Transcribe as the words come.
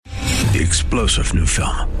the explosive new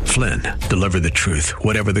film, Flynn, Deliver the Truth,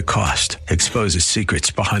 Whatever the Cost, exposes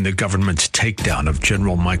secrets behind the government's takedown of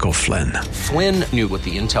General Michael Flynn. Flynn knew what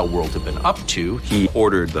the intel world had been up to. He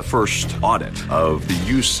ordered the first audit of the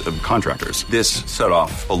use of contractors. This set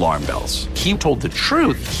off alarm bells. He told the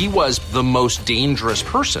truth. He was the most dangerous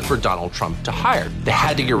person for Donald Trump to hire. They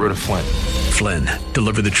had to get rid of Flynn. Flynn,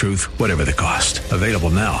 Deliver the Truth, Whatever the Cost. Available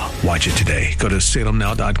now. Watch it today. Go to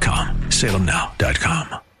salemnow.com.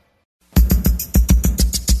 salemnow.com.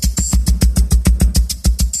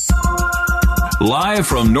 Live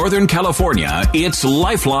from Northern California, it's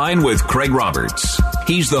Lifeline with Craig Roberts.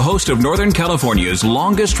 He's the host of Northern California's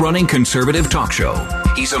longest-running conservative talk show.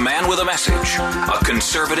 He's a man with a message, a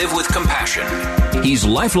conservative with compassion. He's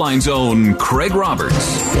Lifeline's own Craig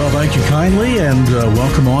Roberts. Well, thank you kindly, and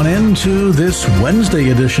welcome on into this Wednesday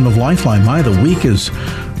edition of Lifeline. The week is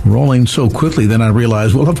rolling so quickly, then I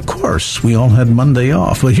realized, well, of course, we all had Monday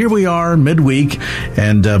off. But here we are, midweek,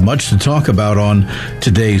 and much to talk about on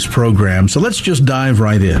today's program. So let's just dive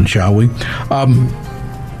right in, shall we?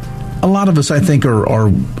 A lot of us, I think,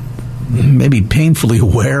 are maybe painfully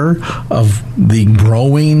aware of the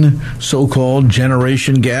growing so-called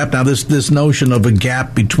generation gap. Now, this notion of a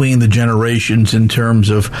gap between the generations in terms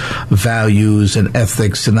of values and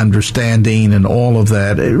ethics and understanding and all of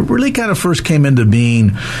that, it really kind of first came into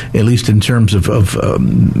being, at least in terms of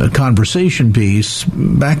a conversation piece,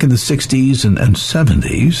 back in the 60s and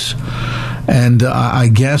 70s. And I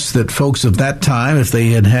guess that folks of that time, if they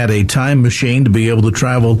had a time machine to be able to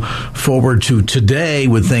travel forward to today,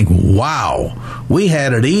 would think, wow, we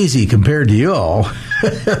had it easy compared to y'all.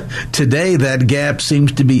 Today, that gap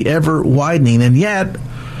seems to be ever widening. And yet,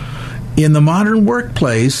 in the modern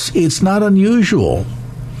workplace, it's not unusual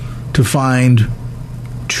to find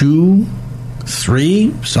 2,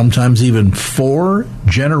 3, sometimes even 4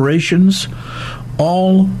 generations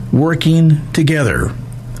all working together.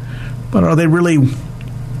 But are they really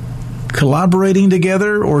collaborating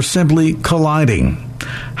together or simply colliding?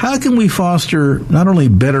 How can we foster not only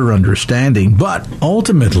better understanding, but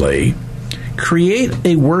ultimately create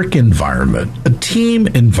a work environment, a team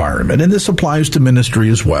environment, and this applies to ministry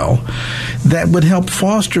as well, that would help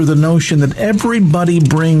foster the notion that everybody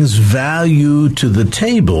brings value to the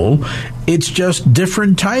table. It's just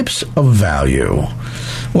different types of value.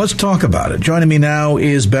 Let's talk about it. Joining me now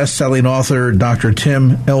is best-selling author Dr.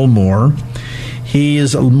 Tim Elmore.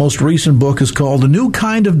 His most recent book is called A New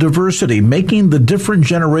Kind of Diversity, Making the Different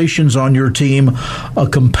Generations on Your Team a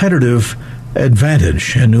Competitive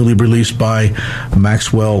Advantage, and newly released by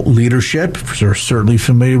Maxwell Leadership. You're certainly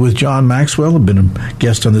familiar with John Maxwell. I've been a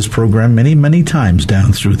guest on this program many, many times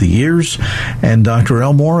down through the years. And Dr.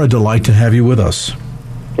 Elmore, a delight to have you with us.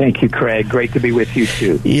 Thank you, Craig. Great to be with you,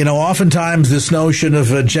 too. You know, oftentimes this notion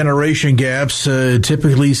of generation gaps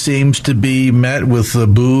typically seems to be met with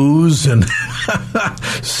booze and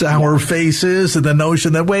sour faces and the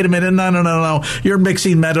notion that, wait a minute, no, you're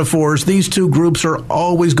mixing metaphors. These two groups are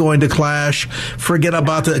always going to clash. Forget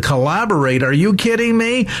about the collaborate. Are you kidding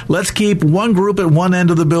me? Let's keep one group at one end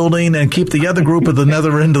of the building and keep the other group at the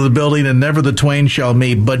other end of the building, and never the twain shall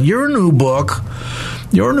meet. But your new book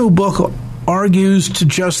argues to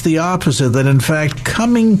just the opposite, that in fact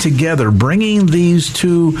coming together, bringing these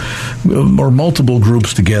two or multiple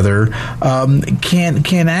groups together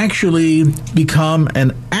can actually become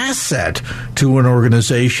an asset to an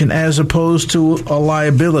organization as opposed to a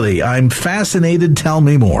liability. I'm fascinated. Tell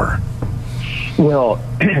me more. Well,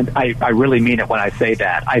 I really mean it when I say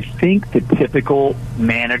that. I think the typical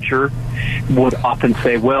manager would often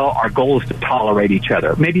say, well, our goal is to tolerate each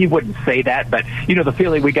other. Maybe he wouldn't say that, but, the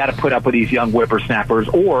feeling we got to put up with these young whippersnappers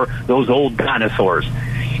or those old dinosaurs.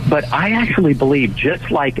 But I actually believe just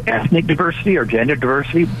like ethnic diversity or gender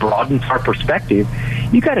diversity broadens our perspective,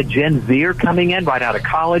 you got a Gen Zer coming in right out of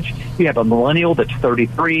college. You have a millennial that's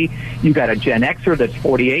 33. You got a Gen Xer that's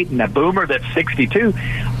 48 and a boomer that's 62.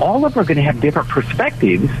 All of them are going to have different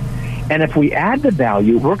perspectives. And if we add the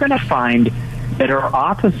value, we're going to find that our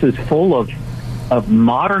office is full of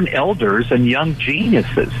modern elders and young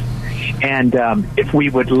geniuses. And if we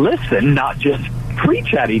would listen, not just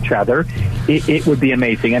preach at each other, it would be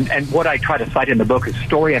amazing. And what I try to cite in the book is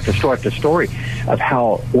story after story after story of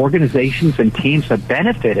how organizations and teams have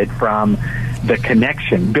benefited from the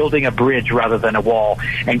connection, building a bridge rather than a wall.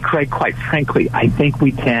 And Craig, quite frankly, I think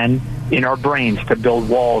we tend in our brains to build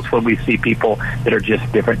walls when we see people that are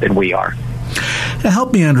just different than we are.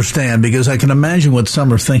 Help me understand, because I can imagine what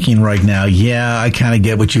some are thinking right now. Yeah, I kind of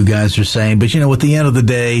get what you guys are saying, but at the end of the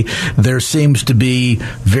day, there seems to be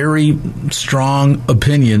very strong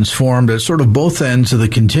opinions formed at sort of both ends of the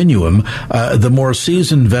continuum. The more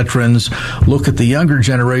seasoned veterans look at the younger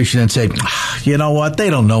generation and say, you know what, they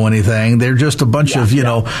don't know anything. They're just a bunch of,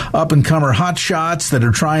 up-and-comer hotshots that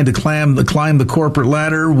are trying to climb the corporate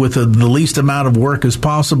ladder with the least amount of work as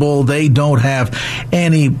possible. They don't have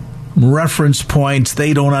any reference points.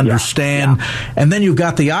 They don't understand. And then you've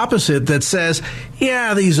got the opposite that says,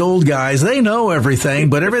 these old guys, they know everything,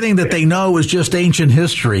 but everything that they know is just ancient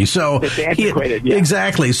history. So it's antiquated.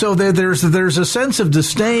 Exactly. So there's a sense of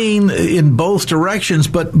disdain in both directions,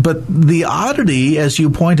 but the oddity, as you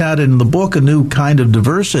point out in the book, A New Kind of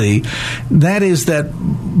Diversity, that is that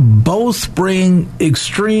both bring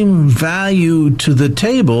extreme value to the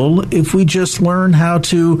table if we just learn how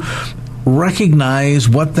to recognize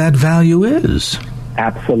what that value is.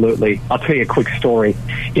 Absolutely. I'll tell you a quick story.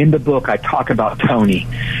 In the book, I talk about Tony.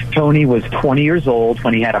 Tony was 20 years old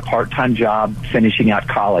when he had a part-time job finishing out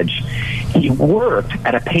college. He worked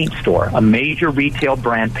at a paint store, a major retail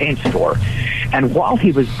brand paint store. And while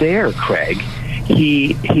he was there, Craig,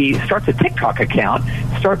 he starts a TikTok account,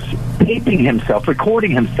 starts painting himself,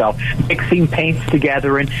 recording himself, mixing paints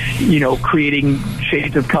together and, creating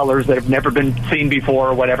shades of colors that have never been seen before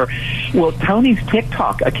or whatever. Well, Tony's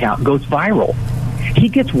TikTok account goes viral. He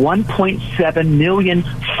gets 1.7 million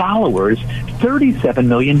followers, 37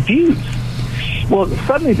 million views. Well,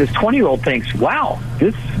 suddenly this 20-year-old thinks, wow,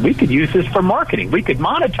 we could use this for marketing. We could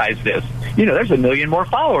monetize this. There's 1 million more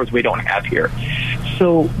followers we don't have here.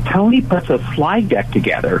 So Tony puts a slide deck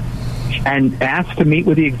together and asks to meet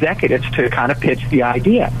with the executives to kind of pitch the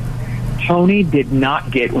idea. Tony did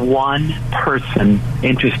not get one person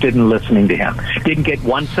interested in listening to him. Didn't get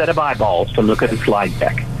one set of eyeballs to look at the slide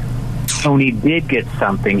deck. Tony did get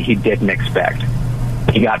something he didn't expect.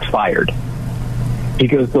 He got fired.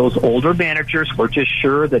 Because those older managers were just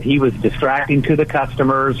sure that he was distracting to the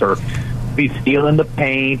customers or be stealing the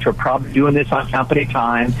paint or probably doing this on company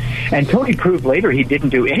time. And Tony proved later he didn't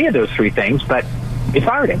do any of those three things, but they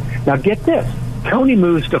fired him. Now get this. Tony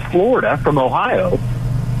moves to Florida from Ohio,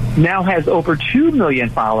 now has over 2 million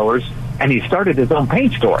followers, and he started his own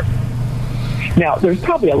paint store. Now, there's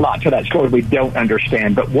probably a lot to that story we don't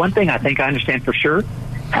understand, but one thing I think I understand for sure,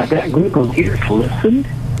 has that group of leaders listened,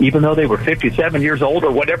 even though they were 57 years old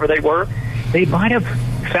or whatever they were, they might have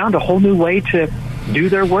found a whole new way to do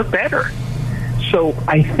their work better. So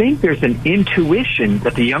I think there's an intuition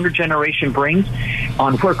that the younger generation brings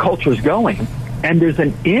on where culture is going. And there's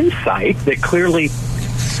an insight that clearly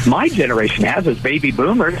my generation has as baby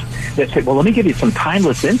boomers that say, well, let me give you some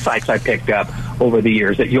timeless insights I picked up over the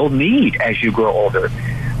years that you'll need as you grow older.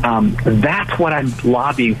 That's what I'm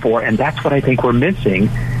lobbying for, and that's what I think we're missing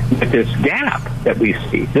with this gap that we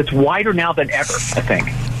see. That's wider now than ever, I think.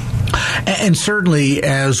 And certainly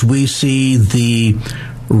as we see the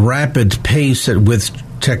rapid pace at which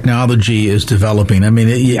technology is developing. I mean,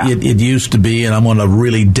 it used to be, and I'm going to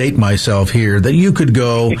really date myself here, that you could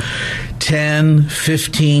go 10,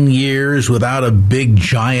 15 years without a big,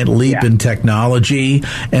 giant leap in technology.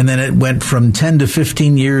 And then it went from 10 to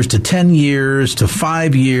 15 years to 10 years to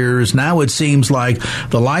 5 years. Now it seems like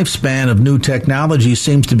the lifespan of new technology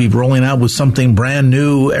seems to be rolling out with something brand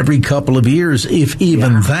new every couple of years, if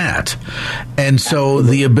even that. And so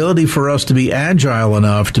the ability for us to be agile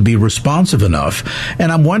enough, to be responsive enough.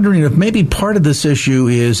 And I'm wondering if maybe part of this issue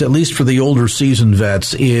is, at least for the older seasoned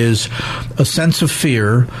vets, is a sense of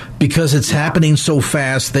fear because it's happening so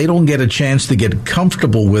fast, they don't get a chance to get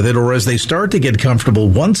comfortable with it, or as they start to get comfortable,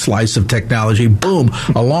 one slice of technology, boom,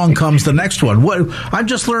 along comes the next one. What? I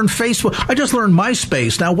just learned Facebook. I just learned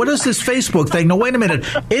MySpace. Now, what is this Facebook thing? No, wait a minute.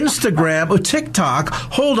 Instagram or TikTok.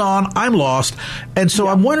 Hold on, I'm lost. And so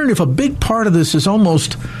I'm wondering if a big part of this is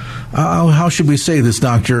almost... how should we say this,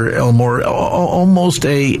 Dr. Elmore? Almost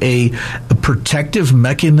a protective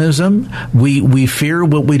mechanism. We fear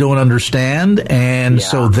what we don't understand, and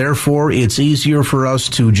so therefore it's easier for us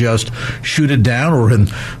to just shoot it down, or in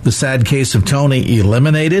the sad case of Tony,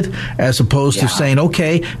 eliminate it, as opposed to saying,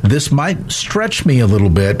 okay, this might stretch me a little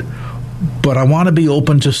bit, but I want to be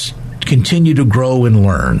open to continue to grow and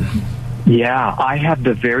learn. Yeah, I have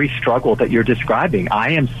the very struggle that you're describing.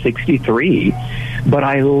 I am 63, but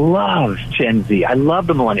I love Gen Z. I love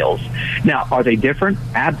the millennials. Now, are they different?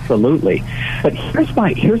 Absolutely. But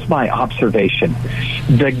here's my observation.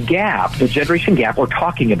 The gap, the generation gap we're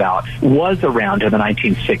talking about, was around in the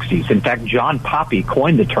 1960s. In fact, John Poppe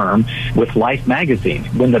coined the term with Life magazine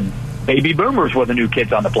when the baby boomers were the new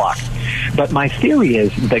kids on the block. But my theory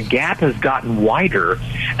is the gap has gotten wider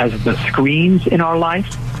as the screens in our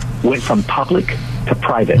life went from public to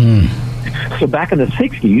private. So back in the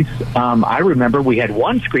 60s, I remember we had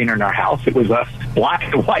one screen in our house. It was a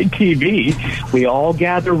black and white TV. We all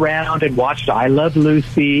gathered around and watched I Love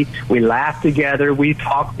Lucy. We laughed together. We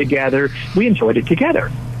talked together. We enjoyed it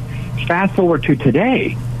together. Fast forward to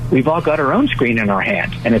today, we've all got our own screen in our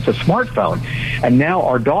hand, and it's a smartphone. And now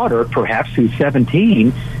our daughter, perhaps who's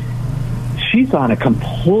 17, she's on a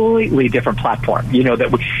completely different platform. You know,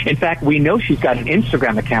 in fact, we know she's got an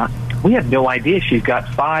Instagram account. We have no idea she's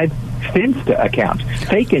got 5 Finsta accounts,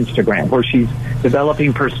 fake Instagram, where she's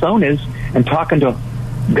developing personas and talking to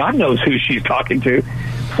God knows who she's talking to.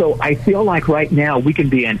 So I feel like right now we can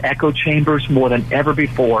be in echo chambers more than ever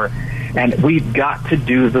before, and we've got to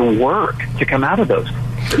do the work to come out of those.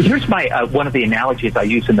 Here's my one of the analogies I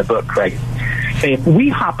use in the book, Craig. If we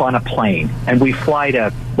hop on a plane and we fly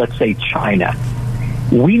to, let's say, China,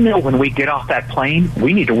 we know when we get off that plane,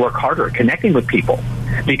 we need to work harder at connecting with people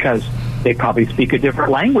because they probably speak a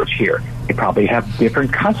different language here. They probably have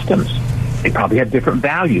different customs. They probably have different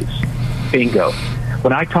values. Bingo.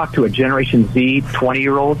 When I talk to a Generation Z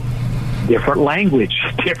 20-year-old, different language,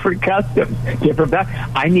 different customs, different values.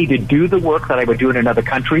 I need to do the work that I would do in another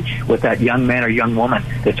country with that young man or young woman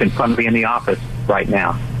that's in front of me in the office right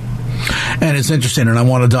now. And it's interesting, and I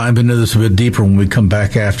want to dive into this a bit deeper when we come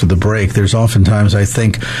back after the break. There's oftentimes, I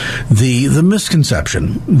think, the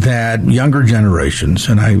misconception that younger generations,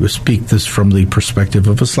 and I speak this from the perspective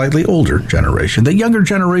of a slightly older generation, that younger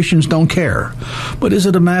generations don't care. But is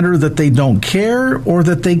it a matter that they don't care or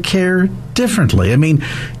that they care differently? I mean,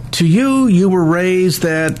 to you, you were raised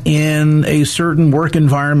that in a certain work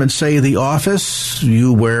environment, say the office,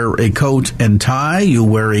 you wear a coat and tie, you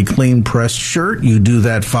wear a clean pressed shirt, you do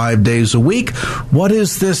that 5 days a week. What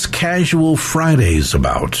is this Casual Fridays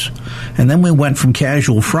about? And then we went from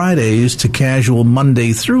Casual Fridays to Casual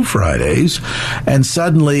Monday through Fridays, and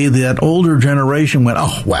suddenly that older generation went,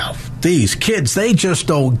 oh, well, these kids, they just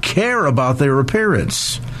don't care about their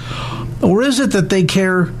appearance. Or is it that they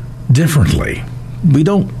care differently? We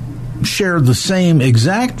don't share the same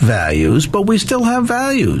exact values, but we still have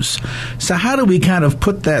values. So how do we kind of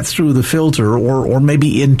put that through the filter or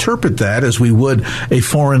maybe interpret that as we would a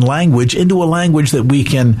foreign language into a language that we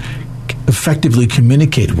can effectively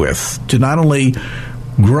communicate with to not only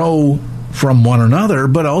grow from one another,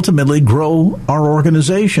 but ultimately grow our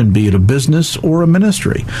organization, be it a business or a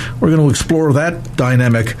ministry. We're going to explore that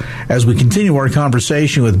dynamic as we continue our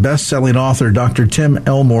conversation with best-selling author Dr. Tim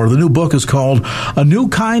Elmore. The new book is called A New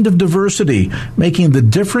Kind of Diversity, Making the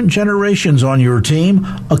Different Generations on Your Team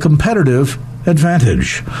a Competitive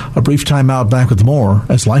Advantage. A brief time out, back with more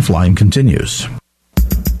as Lifeline continues.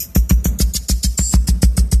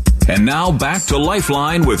 And now back to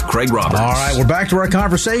Lifeline with Craig Roberts. All right, we're back to our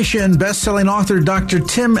conversation. Best-selling author Dr.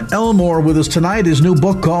 Tim Elmore with us tonight. His new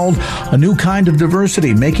book called A New Kind of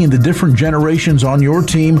Diversity, Making the Different Generations on Your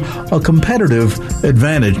Team a Competitive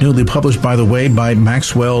Advantage. Newly published, by the way, by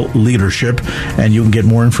Maxwell Leadership. And you can get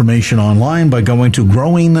more information online by going to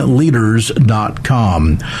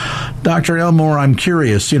growingleaders.com. Dr. Elmore, I'm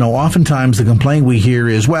curious, oftentimes the complaint we hear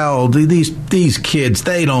is, well, these kids,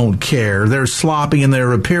 they don't care. They're sloppy in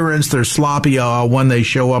their appearance. They're sloppy when they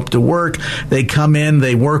show up to work. They come in,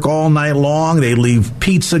 they work all night long. They leave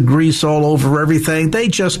pizza grease all over everything. They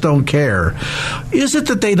just don't care. Is it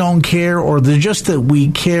that they don't care, or just that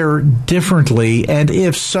we care differently? And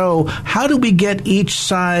if so, how do we get each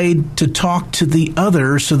side to talk to the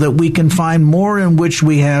other so that we can find more in which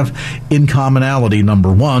we have in commonality,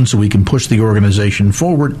 number one, so we can push the organization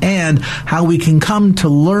forward, and how we can come to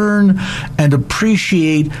learn and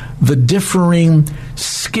appreciate the differing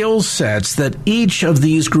skill sets that each of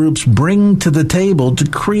these groups bring to the table to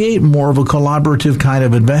create more of a collaborative kind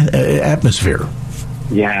of atmosphere?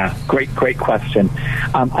 Yeah, great question.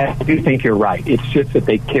 I do think you're right. It's just that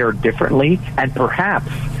they care differently and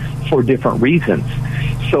perhaps for different reasons.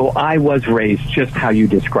 So I was raised just how you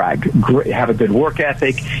described. Have a good work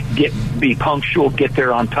ethic, be punctual, get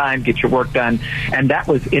there on time, get your work done. And that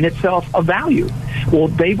was in itself a value. Well,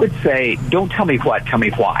 they would say, don't tell me what, tell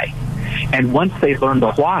me why. And once they learn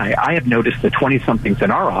the why, I have noticed the 20-somethings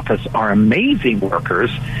in our office are amazing workers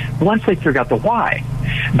once they figure out the why.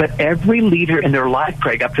 But every leader in their life,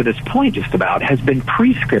 Craig, up to this point just about, has been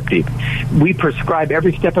prescriptive. We prescribe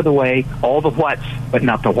every step of the way, all the whats, but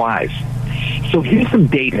not the whys. So here's some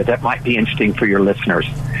data that might be interesting for your listeners.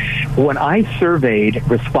 When I surveyed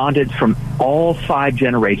respondents from all 5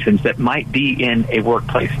 generations that might be in a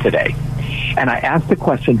workplace today, and I asked the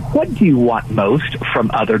question, what do you want most from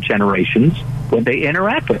other generations when they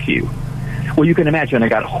interact with you? Well, you can imagine I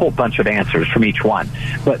got a whole bunch of answers from each one.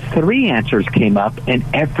 But 3 answers came up in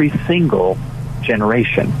every single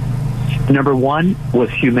generation. Number 1 was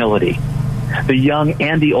humility. The young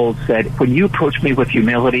and the old said, when you approach me with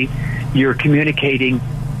humility, you're communicating,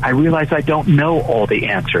 I realize I don't know all the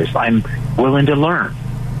answers. I'm willing to learn.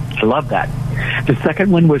 I love that. The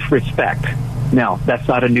second one was respect. Now, that's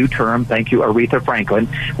not a new term. Thank you, Aretha Franklin.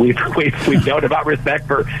 We've known about respect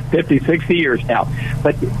for 50, 60 years now.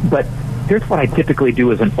 But here's what I typically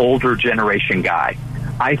do as an older generation guy.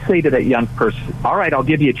 I say to that young person, all right, I'll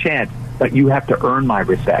give you a chance, but you have to earn my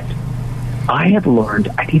respect. I have learned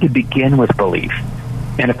I need to begin with belief.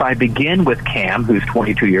 And if I begin with Cam, who's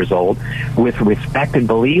 22 years old, with respect and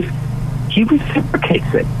belief, he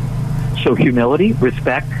reciprocates it. So humility,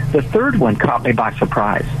 respect. The third one caught me by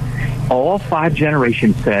surprise. All 5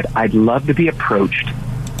 generations said, I'd love to be approached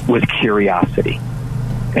with curiosity.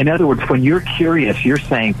 In other words, when you're curious, you're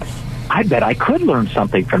saying, I bet I could learn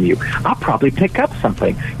something from you. I'll probably pick up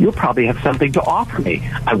something. You'll probably have something to offer me.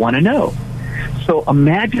 I want to know. So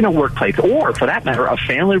imagine a workplace, or for that matter, a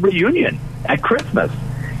family reunion at Christmas.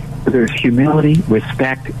 There's humility,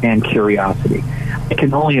 respect, and curiosity. I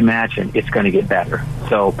can only imagine it's going to get better.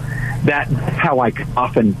 So that's how I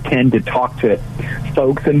often tend to talk to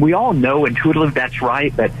folks. And we all know intuitively that's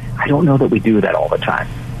right, but I don't know that we do that all the time.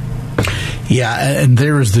 Yeah, and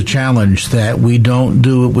there is the challenge that we don't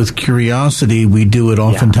do it with curiosity. We do it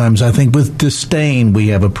oftentimes, I think, with disdain. We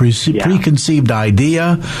have a preconceived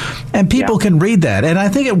idea, and people can read that. And I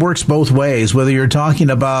think it works both ways, whether you're talking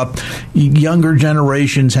about younger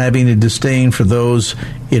generations having a disdain for those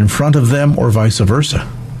in front of them or vice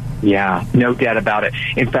versa. Yeah, no doubt about it.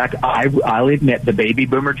 In fact, I'll admit the baby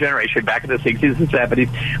boomer generation back in the 60s and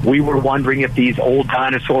 70s, we were wondering if these old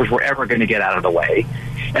dinosaurs were ever going to get out of the way.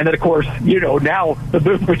 And then, of course, now the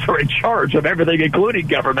boomers are in charge of everything, including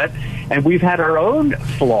government. And we've had our own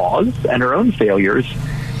flaws and our own failures.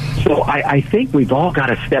 So I think we've all got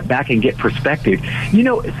to step back and get perspective.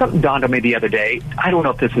 Something dawned on me the other day. I don't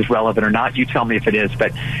know if this is relevant or not. You tell me if it is.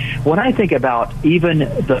 But when I think about even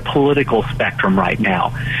the political spectrum right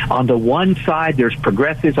now, on the one side there's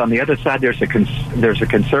progressives, on the other side there's a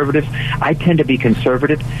conservative. I tend to be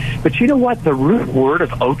conservative. But you know what? The root word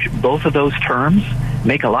of both of those terms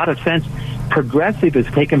make a lot of sense. Progressive is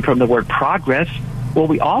taken from the word progress. Well,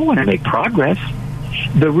 we all want to make progress.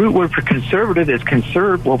 The root word for conservative is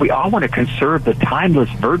conserve. Well, we all want to conserve the timeless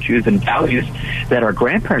virtues and values that our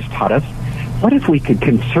grandparents taught us. What if we could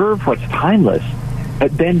conserve what's timeless,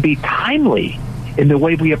 but then be timely in the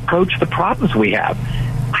way we approach the problems we have?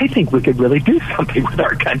 I think we could really do something with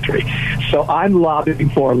our country. So I'm lobbying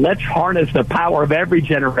for let's harness the power of every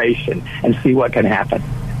generation and see what can happen.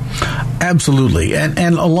 Absolutely. And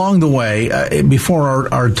along the way, before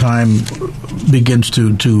our time begins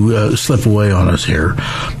to slip away on us here,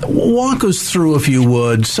 walk us through, if you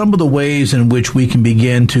would, some of the ways in which we can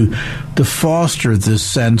begin to foster this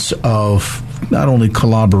sense of not only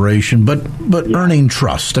collaboration, but earning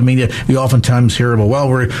trust. I mean, you oftentimes hear about, well,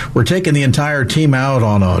 we're taking the entire team out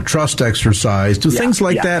on a trust exercise. Do things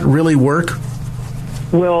like that really work?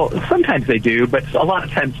 Well, sometimes they do, but a lot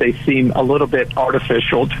of times they seem a little bit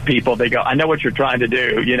artificial to people. They go, I know what you're trying to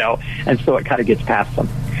do, and so it kind of gets past them.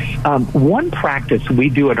 One practice we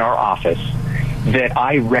do at our office that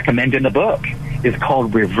I recommend in the book is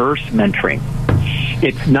called reverse mentoring.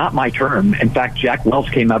 It's not my term. In fact, Jack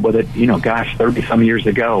Welch came up with it, 30-some years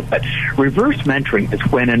ago. But reverse mentoring is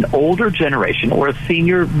when an older generation or a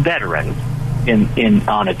senior veteran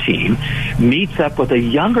on a team meets up with a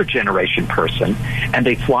younger generation person and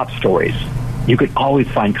they swap stories. You could always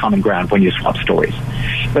find common ground when you swap stories.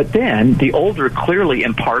 But then the older clearly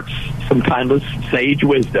imparts some timeless sage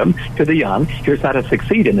wisdom to the young. Here's how to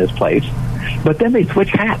succeed in this place. But then they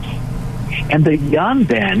switch hats. And the young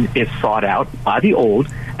then is sought out by the old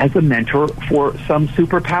as a mentor for some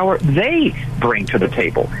superpower they bring to the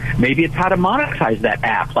table. Maybe it's how to monetize that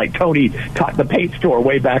app, like Tony taught the paint store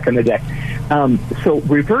way back in the day. So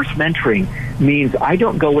reverse mentoring means I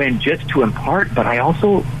don't go in just to impart, but I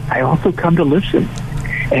also come to listen.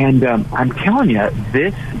 And I'm telling you,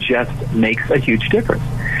 this just makes a huge difference.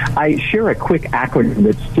 I share a quick acronym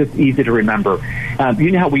that's just easy to remember.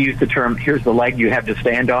 You know how we use the term, here's the leg you have to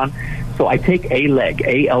stand on? So I take a leg,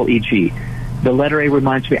 A-L-E-G. The letter A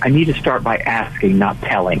reminds me I need to start by asking, not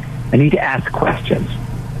telling. I need to ask questions.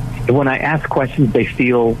 And when I ask questions, they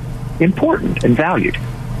feel important and valued.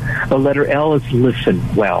 The letter L is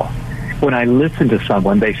listen well. When I listen to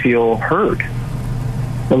someone, they feel heard.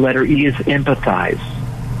 The letter E is empathize.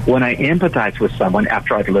 When I empathize with someone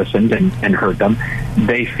after I've listened and heard them,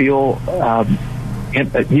 they feel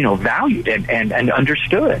valued and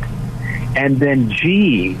understood. And then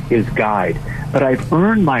G is guide. But I've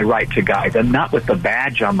earned my right to guide them, not with the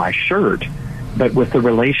badge on my shirt, but with the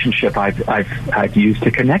relationship I've used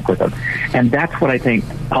to connect with them. And that's what I think,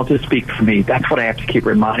 I'll just speak for me, that's what I have to keep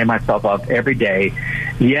reminding myself of every day.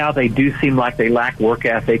 Yeah, they do seem like they lack work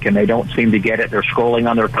ethic and they don't seem to get it. They're scrolling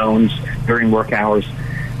on their phones during work hours.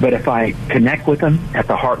 But if I connect with them at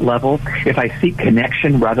the heart level, if I seek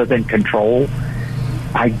connection rather than control,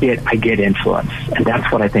 I get influence. And that's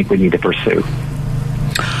what I think we need to pursue.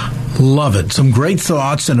 Love it. Some great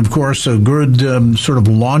thoughts, and of course a good sort of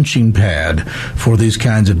launching pad for these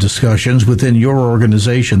kinds of discussions within your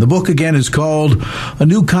organization. The book again is called A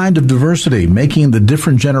New Kind of Diversity, Making the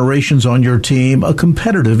Different Generations on Your Team a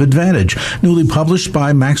Competitive Advantage. Newly published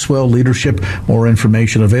by Maxwell Leadership. More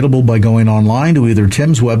information available by going online to either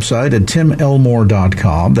Tim's website at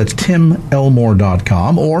timelmore.com, that's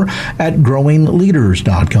timelmore.com, or at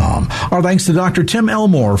growingleaders.com. Our thanks to Dr. Tim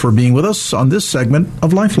Elmore for being with us on this segment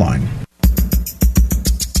of Lifeline.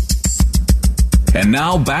 And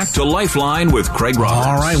now back to Lifeline with Craig Roberts.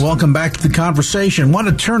 All right, welcome back to the conversation. Want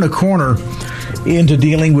to turn a corner into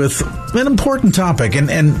dealing with an important topic,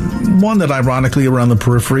 and one that ironically around the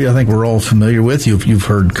periphery I think we're all familiar with. You've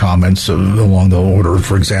heard comments along the order,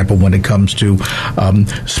 for example, when it comes to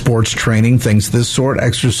sports training, things of this sort,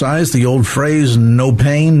 exercise, the old phrase, no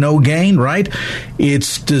pain, no gain, right?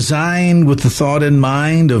 It's designed with the thought in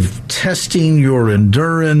mind of testing your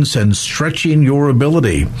endurance and stretching your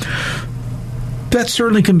ability. That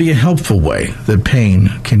certainly can be a helpful way that pain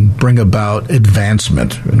can bring about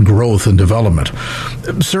advancement and growth and development.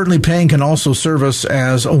 Certainly pain can also serve us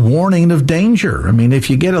as a warning of danger. I mean, if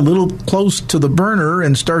you get a little close to the burner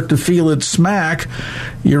and start to feel it smack,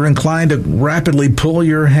 you're inclined to rapidly pull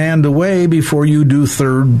your hand away before you do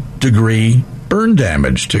third-degree burn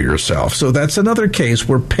damage to yourself. So that's another case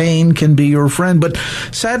where pain can be your friend. But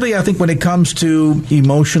sadly, I think when it comes to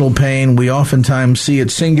emotional pain, we oftentimes see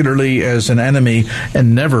it singularly as an enemy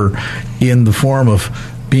and never in the form of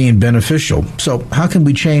being beneficial. So how can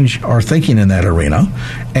we change our thinking in that arena?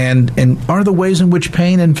 And are the ways in which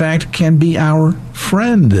pain, in fact, can be our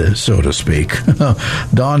friend, so to speak?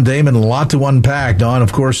 Dawn Damon, a lot to unpack. Dawn,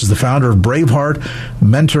 of course, is the founder of Braveheart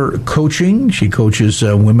Mentor Coaching. She coaches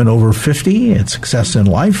women over 50 at success in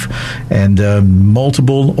life, and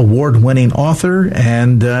multiple award-winning author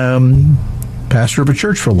and pastor of a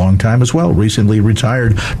church for a long time as well, recently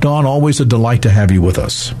retired. Dawn, always a delight to have you with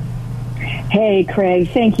us. Hey, Craig,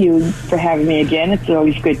 thank you for having me again. It's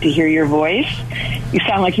always good to hear your voice. You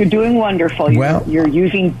sound like you're doing wonderful. You're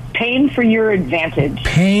using pain for your advantage.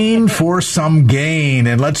 Pain for some gain.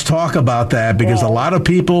 And let's talk about that, because a lot of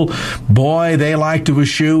people, boy, they like to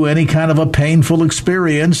eschew any kind of a painful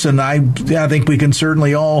experience. And I think we can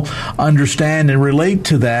certainly all understand and relate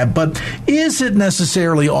to that. But is it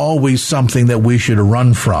necessarily always something that we should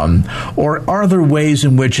run from? Or are there ways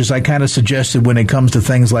in which, as I kind of suggested, when it comes to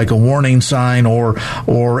things like a warning sign or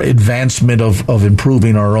advancement of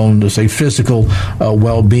improving our own, to say, physical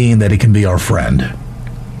well-being, that it can be our friend?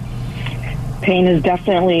 Pain is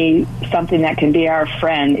definitely something that can be our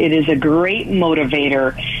friend. It is a great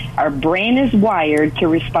motivator. Our brain is wired to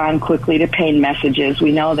respond quickly to pain messages.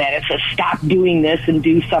 We know that. It's a stop doing this and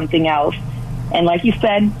do something else. And like you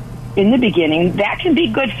said in the beginning, that can be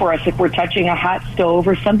good for us if we're touching a hot stove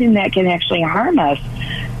or something that can actually harm us.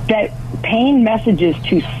 That pain messages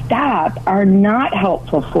to stop are not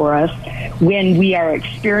helpful for us when we are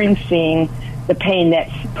experiencing the pain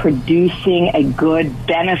that's producing a good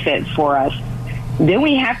benefit for us. Then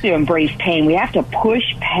we have to embrace pain. We have to push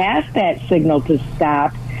past that signal to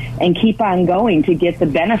stop and keep on going to get the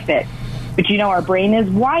benefit. But our brain is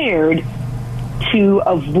wired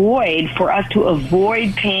for us to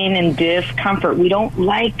avoid pain and discomfort. We don't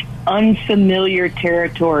like unfamiliar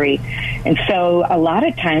territory. And so a lot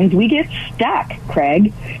of times we get stuck,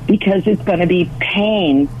 Craig, because it's going to be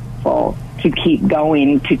painful to keep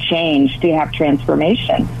going, to change, to have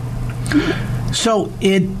transformation. So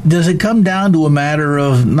does it come down to a matter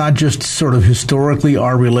of not just sort of historically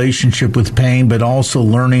our relationship with pain, but also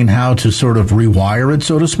learning how to sort of rewire it,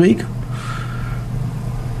 so to speak?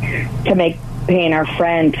 To make pain our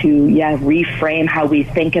friend, to reframe how we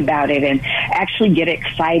think about it and actually get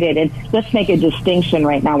excited. And let's make a distinction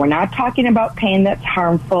right now. We're not talking about pain that's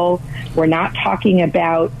harmful. We're not talking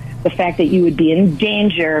about the fact that you would be in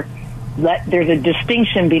danger. There's a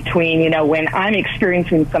distinction between, when I'm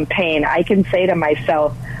experiencing some pain, I can say to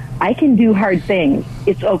myself, I can do hard things.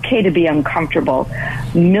 It's okay to be uncomfortable.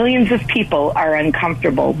 Millions of people are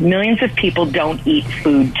uncomfortable. Millions of people don't eat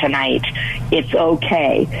food tonight. It's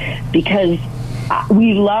okay, because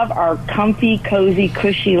we love our comfy, cozy,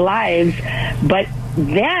 cushy lives, but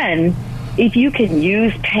then if you can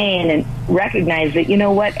use pain and recognize that, you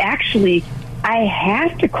know what, actually, I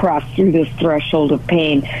have to cross through this threshold of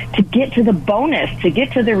pain to get to the bonus, to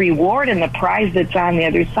get to the reward and the prize that's on the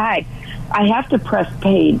other side. I have to past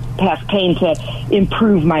pain to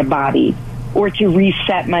improve my body or to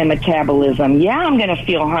reset my metabolism. Yeah, I'm going to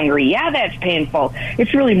feel hungry. Yeah, that's painful.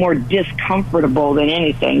 It's really more discomfortable than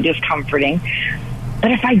anything, discomforting.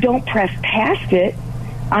 But if I don't press past it,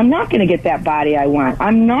 I'm not going to get that body I want.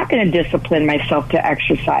 I'm not going to discipline myself to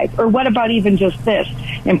exercise. Or what about even just this?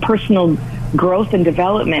 In personal growth and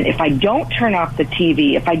development, if I don't turn off the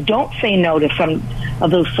TV, if I don't say no to some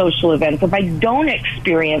of those social events, if I don't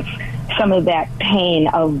experience some of that pain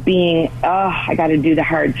of being, I got to do the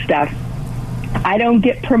hard stuff, I don't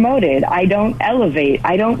get promoted, I don't elevate,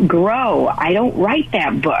 I don't grow, I don't write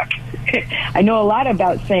that book. I know a lot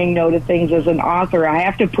about saying no to things as an author. I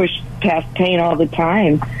have to push past pain all the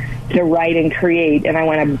time to write and create, and I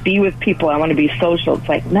want to be with people, I want to be social. It's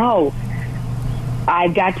like, no,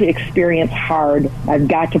 I've got to experience hard. I've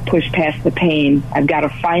got to push past the pain. I've got to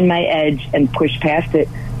find my edge and push past it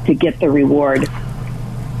to get the reward.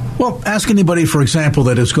 Well, ask anybody, for example,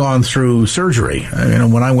 that has gone through surgery.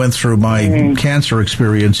 When I went through my cancer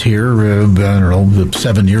experience here, I don't know,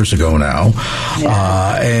 7 years ago now,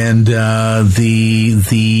 and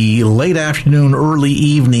the late afternoon, early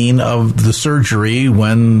evening of the surgery,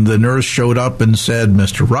 when the nurse showed up and said,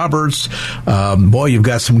 "Mr. Roberts, boy, you've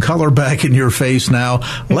got some color back in your face now.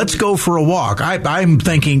 Let's go for a walk." I'm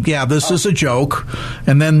thinking, yeah, this is a joke.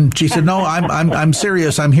 And then she said, "No, I'm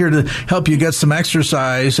serious. I'm here to help you get some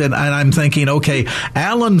exercise." And I'm thinking, okay,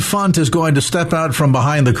 Alan Funt is going to step out from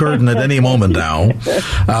behind the curtain at any moment now.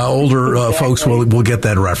 Older folks will get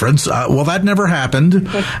that reference. Well, that never happened,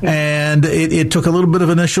 and it took a little bit of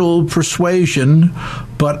initial persuasion,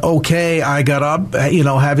 but okay, I got up,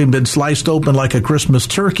 having been sliced open like a Christmas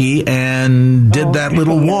turkey, and did that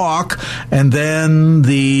little walk, and then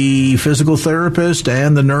the physical therapist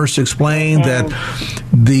and the nurse explained that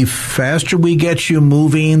the faster we get you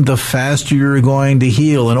moving, the faster you're going to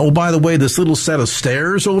heal. And oh, by the way, this little set of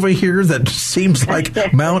stairs over here that seems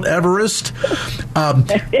like Mount Everest, we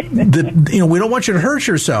don't want you to hurt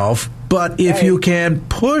yourself, but if you can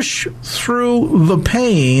push through the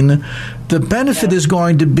pain, the benefit is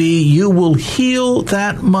going to be you will heal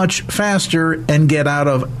that much faster and get out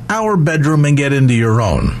of our bedroom and get into your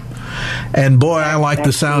own. And boy, I like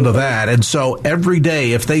the sound of that. And so every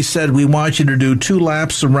day, if they said, "We want you to do 2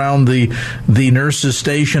 laps around the nurse's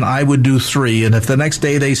station," I would do 3. And if the next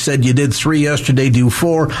day they said, "You did 3 yesterday, do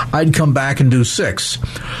 4, I'd come back and do 6.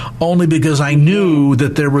 Only because I knew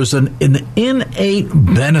that there was an innate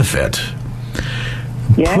benefit.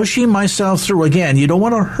 Pushing myself through. Again, you don't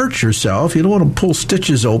want to hurt yourself. You don't want to pull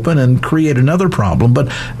stitches open and create another problem.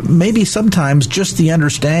 But maybe sometimes just the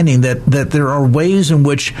understanding that there are ways in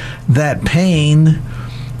which that pain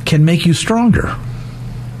can make you stronger.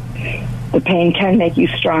 The pain can make you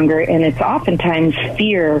stronger, and it's oftentimes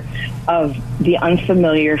fear of the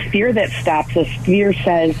unfamiliar, fear that stops us. Fear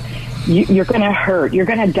says, you're going to hurt, you're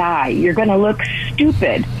going to die, you're going to look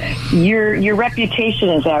stupid, your reputation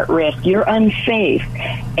is at risk, you're unsafe.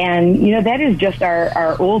 And, that is just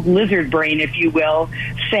our old lizard brain, if you will,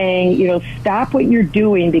 saying, stop what you're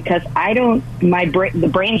doing, because the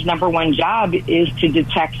brain's number one job is to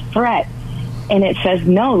detect threat. And it says,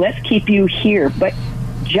 no, let's keep you here. But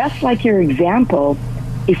just like your example,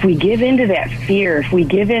 if we give into that fear, if we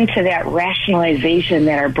give into that rationalization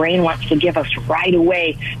that our brain wants to give us right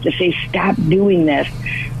away to say, stop doing this,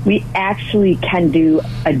 we actually can do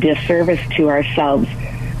a disservice to ourselves.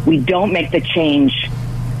 We don't make the change.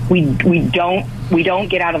 We don't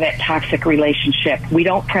get out of that toxic relationship. We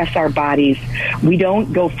don't press our bodies. We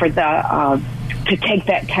don't go for to take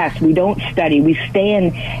that test. We don't study. We stay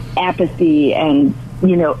in apathy and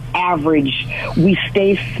average. We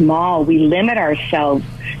stay small. We limit ourselves.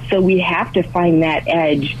 So we have to find that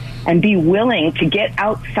edge and be willing to get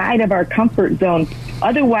outside of our comfort zone.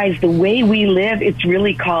 Otherwise, the way we live, it's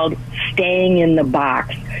really called staying in the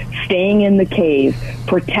box, staying in the cave,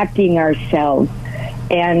 protecting ourselves.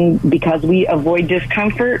 And because we avoid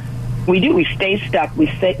discomfort, we stay stuck, we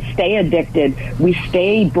stay addicted, we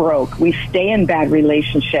stay broke, we stay in bad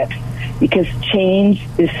relationships, because change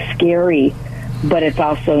is scary, but it's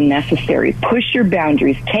also necessary. Push your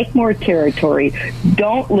boundaries, take more territory,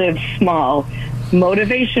 don't live small.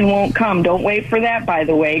 Motivation won't come. Don't wait for that, by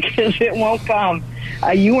the way, because it won't come.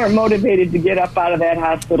 You weren't motivated to get up out of that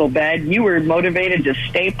hospital bed. You were motivated to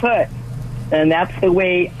stay put. And that's the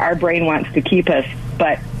way our brain wants to keep us.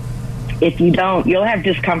 But if you don't, you'll have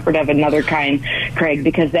discomfort of another kind, Craig,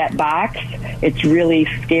 because that box, it's really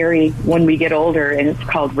scary when we get older, and it's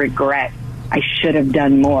called regret. I should have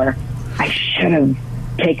done more. I should have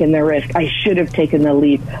taken the risk. I should have taken the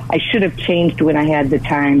leap. I should have changed when I had the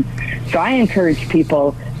time. So I encourage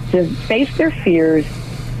people to face their fears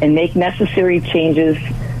and make necessary changes.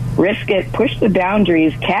 Risk it. Push the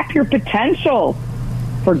boundaries. Tap your potential,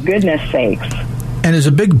 for goodness sakes. And as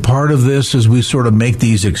a big part of this, as we sort of make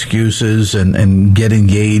these excuses and get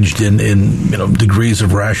engaged in degrees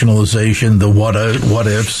of rationalization, the what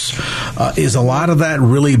ifs, is a lot of that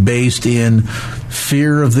really based in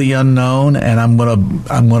fear of the unknown? And I'm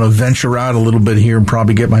gonna venture out a little bit here and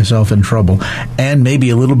probably get myself in trouble, and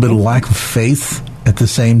maybe a little bit of lack of faith at the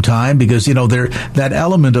same time, because that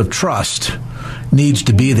element of trust needs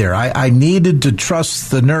to be there. I needed to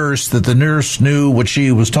trust the nurse that the nurse knew what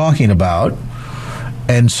she was talking about.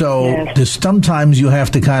 And so sometimes you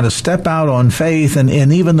have to kind of step out on faith, and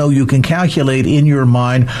even though you can calculate in your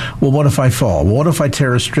mind, well, what if I fall? What if I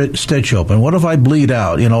tear a stitch open? What if I bleed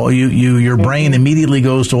out? Your brain immediately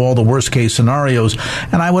goes to all the worst case scenarios.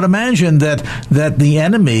 And I would imagine that the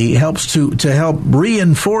enemy helps to help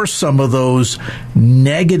reinforce some of those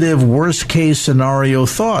negative worst case scenario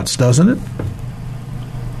thoughts, doesn't it?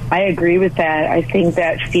 I agree with that. I think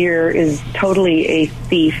that fear is totally a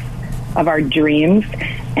thief of our dreams,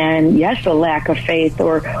 and yes, a lack of faith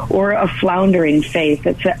or a floundering faith.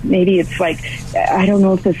 Maybe it's like, I don't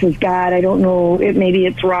know if this is God. I don't know. Maybe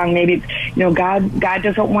it's wrong. Maybe it's, God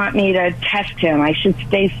doesn't want me to test him. I should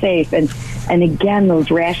stay safe. And again, those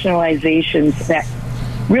rationalizations that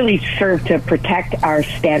really serve to protect our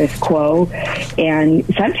status quo. And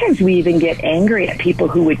sometimes we even get angry at people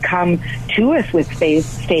who would come to us with faith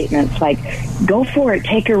statements like, go for it,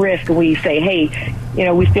 take a risk. And we say, hey,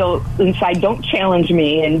 we feel inside, don't challenge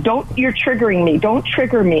me, and you're triggering me, don't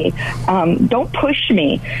trigger me, don't push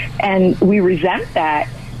me. And we resent that,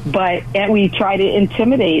 and we try to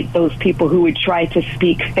intimidate those people who would try to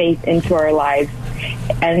speak faith into our lives.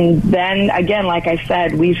 And then, again, like I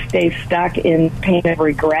said, we stay stuck in pain of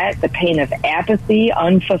regret, the pain of apathy,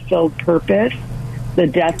 unfulfilled purpose, the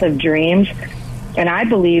death of dreams. And I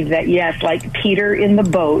believe that, yes, like Peter in the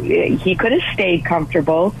boat, he could have stayed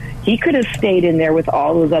comfortable. He could have stayed in there with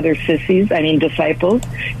all those other disciples.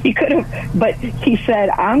 He could have, but he said,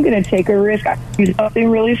 I'm going to take a risk. I'm going to do something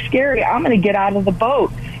really scary. I'm going to get out of the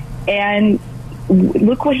boat. And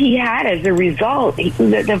look what he had as a result.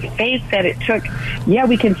 The faith that it took. Yeah,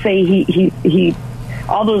 we can say he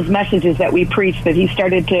all those messages that we preached, that he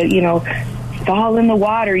started to, fall in the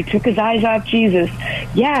water. He took his eyes off Jesus.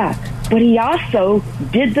 Yeah, but he also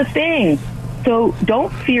did the thing. So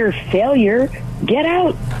don't fear failure. Get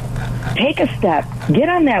out. Take a step. Get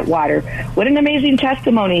on that water. What an amazing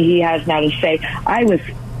testimony he has now to say, I was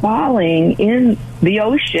falling in the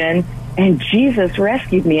ocean and Jesus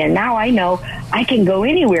rescued me. And now I know I can go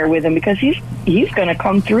anywhere with him because he's going to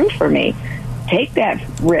come through for me. Take that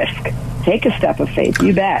risk. Take a step of faith.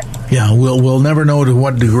 You bet. Yeah, we'll never know to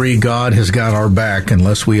what degree God has got our back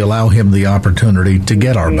unless we allow him the opportunity to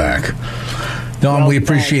get our back. Dawn, we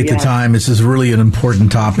appreciate the time. This is really an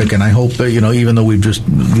important topic, and I hope, even though we've just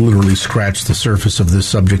literally scratched the surface of this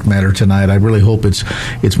subject matter tonight, I really hope it's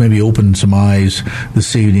maybe opened some eyes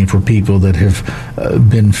this evening for people that have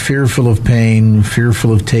been fearful of pain,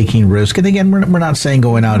 fearful of taking risk. And again, we're not saying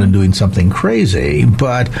going out and doing something crazy,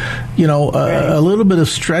 but, a little bit of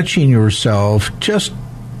stretching yourself just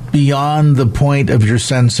beyond the point of your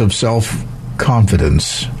sense of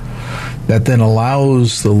self-confidence that then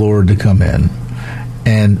allows the Lord to come in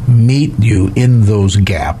and meet you in those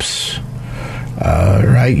gaps,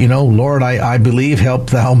 right? Lord, I believe, help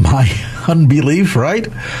thou my unbelief, right?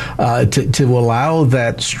 To allow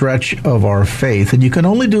that stretch of our faith. And you can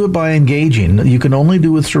only do it by engaging. You can only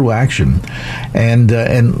do it through action and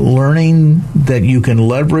learning that you can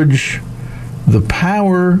leverage the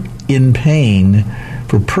power in pain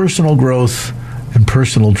for personal growth and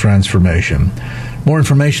personal transformation. More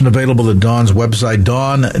information available at Dawn's website,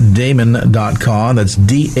 dawndamon.com. That's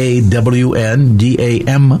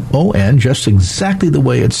DAWNDAMON, just exactly the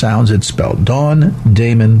way it sounds. It's spelled,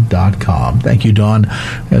 dawndamon.com. Thank you, Dawn.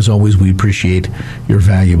 As always, we appreciate your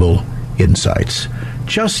valuable insights.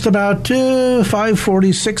 Just about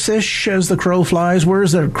 5:46-ish as the crow flies.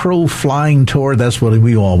 Where's that crow flying toward? That's what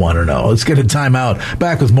we all want to know. Let's get a time out.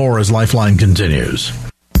 Back with more as Lifeline continues.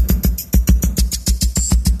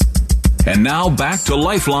 And now back to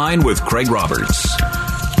Lifeline with Craig Roberts.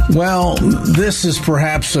 Well, this is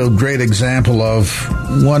perhaps a great example of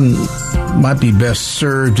one might be best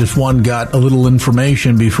served if one got a little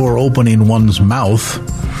information before opening one's mouth.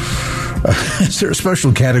 Is there a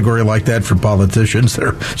special category like that for politicians?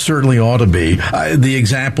 There certainly ought to be. The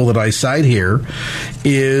example that I cite here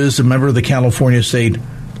is a member of the California State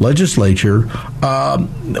legislature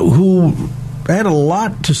who had a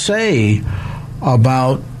lot to say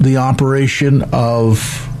about the operation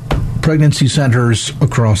of pregnancy centers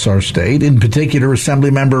across our state. In particular,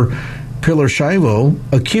 Assemblymember Pilar Schiavo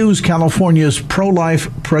accused California's pro-life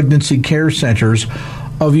pregnancy care centers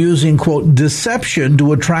of using, quote, deception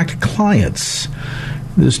to attract clients.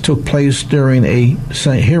 This took place during a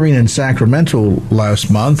hearing in Sacramento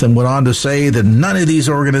last month, and went on to say that none of these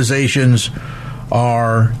organizations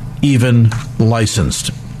are even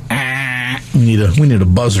licensed. We need a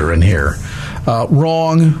buzzer in here.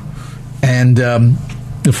 Wrong. And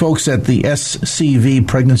the folks at the SCV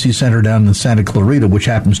Pregnancy Center down in Santa Clarita, which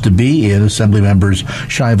happens to be in Assemblymember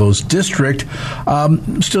Schiavo's district,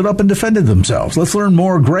 stood up and defended themselves. Let's learn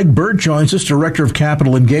more. Greg Burt joins us, Director of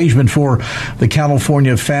Capital Engagement for the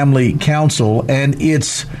California Family Council, and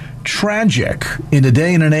it's tragic in a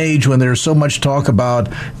day and an age when there's so much talk about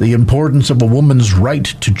the importance of a woman's right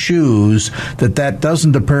to choose, that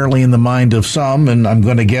doesn't apparently in the mind of some, and I'm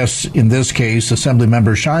going to guess in this case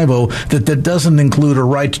Assemblymember Schiavo, that doesn't include a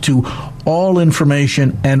right to all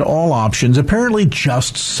information and all options, apparently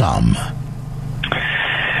just some.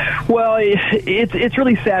 Well, it's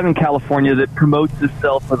really sad in California that promotes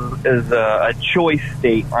itself as a choice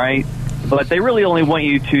state, right? But they really only want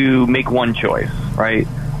you to make one choice, right?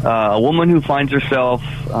 A woman who finds herself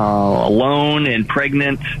alone and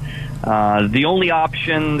pregnant, the only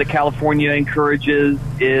option that California encourages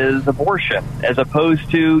is abortion, as opposed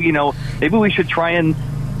to, maybe we should try and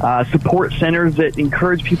support centers that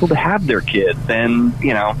encourage people to have their kids. And,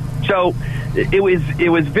 so it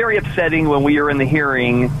was very upsetting when we were in the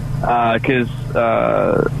hearing because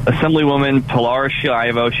Assemblywoman Pilar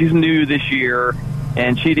Schiavo, she's new this year,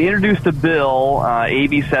 and she'd introduced a bill,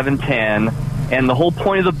 AB 710, and the whole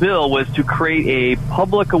point of the bill was to create a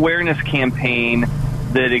public awareness campaign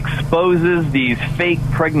that exposes these fake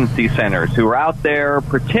pregnancy centers who are out there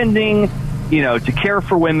pretending, to care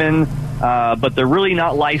for women, but they're really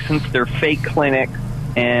not licensed. They're fake clinics,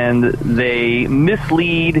 and they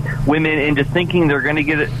mislead women into thinking they're going to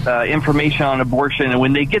get information on abortion. And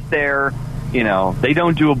when they get there, they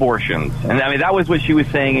don't do abortions. And I mean, that was what she was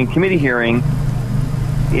saying in committee hearing.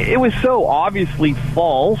 It was so obviously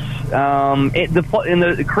false. And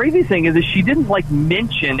the crazy thing is that she didn't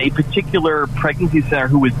mention a particular pregnancy center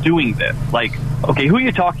who was doing this. Okay, who are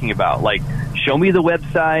you talking about? Show me the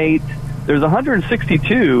website. There's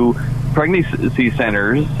 162 pregnancy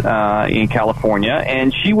centers in California,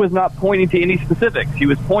 and she was not pointing to any specifics. She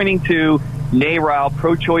was pointing to NARAL,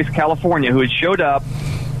 Pro-Choice California, who had showed up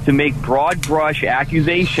to make broad brush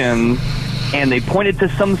accusations. And they pointed to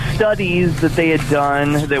some studies that they had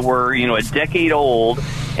done that were, a decade old.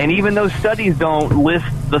 And even those studies don't list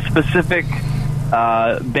the specific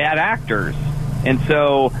bad actors. And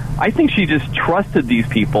so I think she just trusted these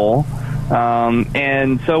people.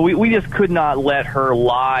 And so we just could not let her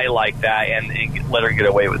lie like that and let her get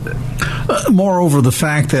away with it. Moreover, the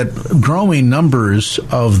fact that growing numbers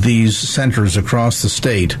of these centers across the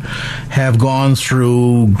state have gone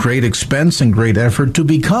through great expense and great effort to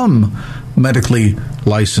become medically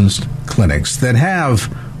licensed clinics that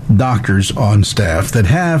have doctors on staff, that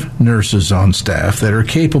have nurses on staff, that are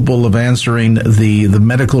capable of answering the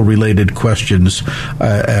medical related questions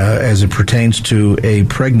as it pertains to a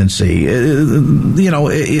pregnancy.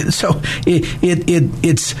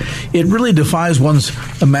 It really defies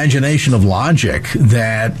one's imagination of logic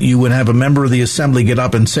that you would have a member of the assembly get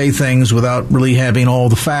up and say things without really having all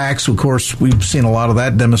the facts. Of course, we've seen a lot of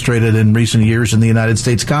that demonstrated in recent years in the United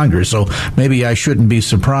States Congress, so maybe I shouldn't be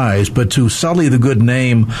surprised. But to sully the good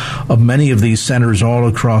name of many of these centers all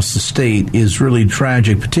across the state is really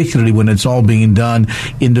tragic, particularly when it's all being done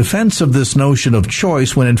in defense of this notion of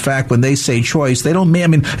choice, when in fact when they say choice, they don't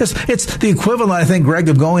mean, it's the equivalent, I think, Greg,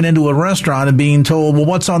 of going into a restaurant and being told, well,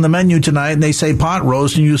 what's on the menu tonight? And they say pot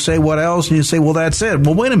roast, and you say, what else? And you say, well, that's it.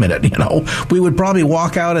 Well, wait a minute, we would probably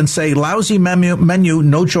walk out and say, lousy menu,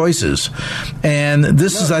 no choices. And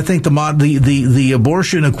this is, I think, the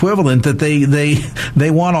abortion equivalent, that they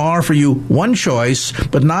want to offer you one choice,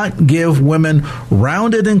 but not give women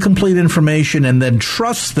rounded and complete information and then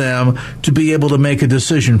trust them to be able to make a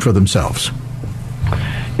decision for themselves.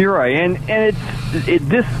 You're right, and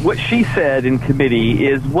this what she said in committee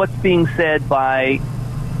is what's being said by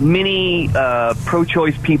many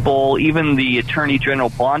pro-choice people. Even the Attorney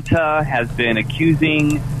General Bonta has been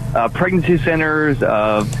accusing pregnancy centers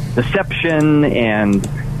of deception and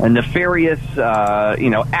nefarious,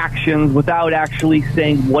 actions without actually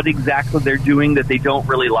saying what exactly they're doing that they don't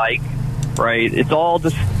really like, right? It's all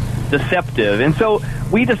deceptive. And so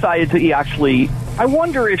we decided to I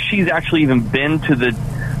wonder if she's actually even been to the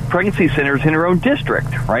pregnancy centers in her own district,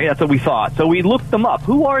 right? That's what we thought. So we looked them up.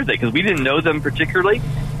 Who are they? Because we didn't know them particularly.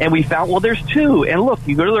 And we found, well, there's 2. And look,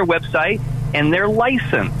 you go to their website, and they're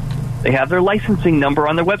licensed. They have their licensing number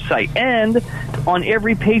on their website. And on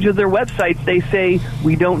every page of their websites, they say,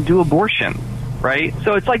 we don't do abortion, right?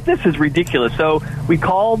 So it's like, this is ridiculous. So we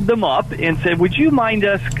called them up and said, would you mind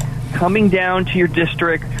us coming down to your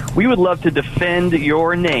district? We would love to defend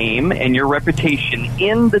your name and your reputation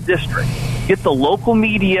in the district. Get the local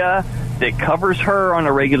media that covers her on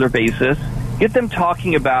a regular basis, get them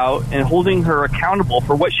talking about and holding her accountable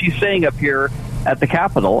for what she's saying up here at the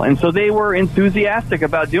Capitol. And so they were enthusiastic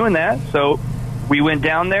about doing that. So we went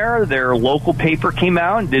down there. Their local paper came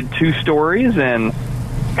out and did 2 stories and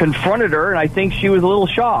confronted her, and I think she was a little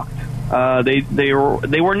shocked. They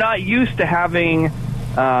were not used to having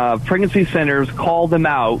pregnancy centers call them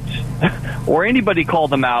out or anybody call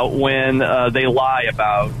them out when they lie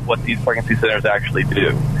about what these pregnancy centers actually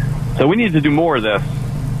do. So we need to do more of this.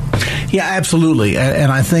 Yeah, absolutely.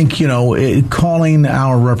 And I think, calling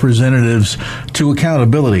our representatives to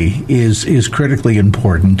accountability is critically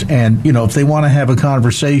important. And, if they want to have a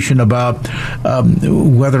conversation about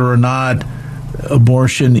whether or not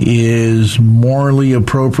abortion is morally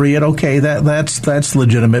appropriate, okay, that's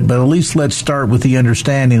legitimate, but at least let's start with the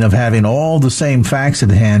understanding of having all the same facts at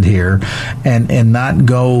hand here and not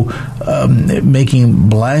go making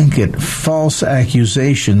blanket false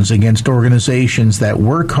accusations against organizations that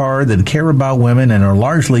work hard, that care about women, and are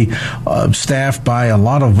largely staffed by a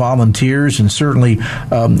lot of volunteers and certainly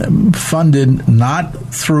funded not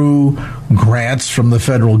through grants from the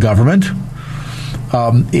federal government.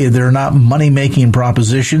 They're not money-making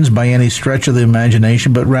propositions by any stretch of the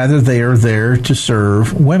imagination, but rather they are there to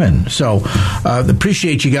serve women. So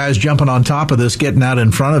appreciate you guys jumping on top of this, getting out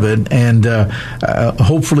in front of it, and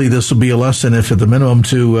hopefully this will be a lesson, if at the minimum,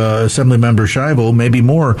 to Assemblymember Scheibel, maybe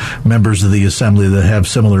more members of the Assembly that have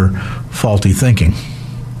similar faulty thinking.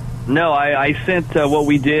 No, I sent what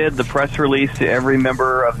we did, the press release, to every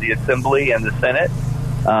member of the Assembly and the Senate.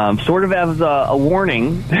 Sort of as a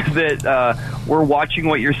warning that we're watching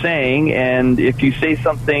what you're saying, and if you say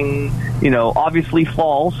something, obviously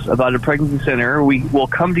false about a pregnancy center, we will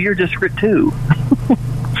come to your district too.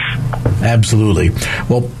 Absolutely.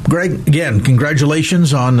 Well, Greg, again,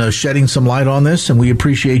 congratulations on shedding some light on this, and we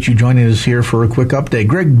appreciate you joining us here for a quick update.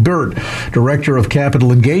 Greg Burt, Director of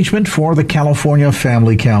Capital Engagement for the California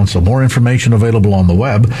Family Council. More information available on the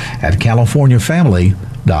web at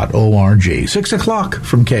californiafamily.org. 6 o'clock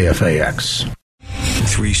from KFAX.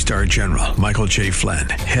 3-star General Michael J. Flynn,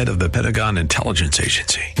 head of the Pentagon Intelligence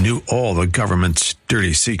Agency, knew all the government's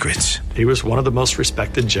dirty secrets. He was one of the most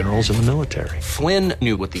respected generals in the military. Flynn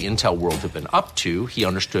knew what the intel world had been up to. He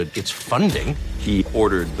understood its funding. He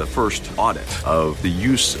ordered the first audit of the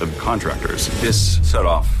use of contractors. This set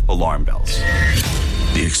off alarm bells.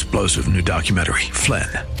 The explosive new documentary, Flynn,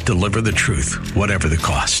 Deliver the Truth, Whatever the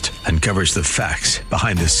Cost, uncovers the facts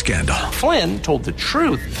behind this scandal. Flynn told the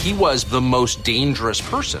truth. He was the most dangerous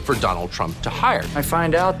person for Donald Trump to hire. I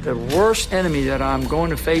find out the worst enemy that I'm going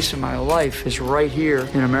to face in my life is right here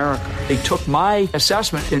in America. They took my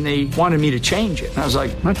assessment and they wanted me to change it. And I was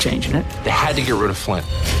like, I'm not changing it. They had to get rid of Flynn.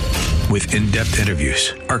 With in-depth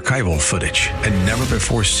interviews, archival footage, and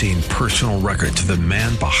never-before-seen personal records of the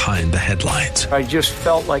man behind the headlines. I just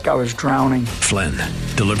felt like I was drowning. Flynn,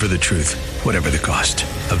 Deliver the Truth, Whatever the Cost.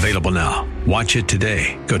 Available now. Watch it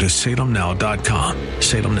today. Go to salemnow.com.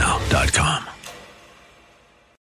 salemnow.com.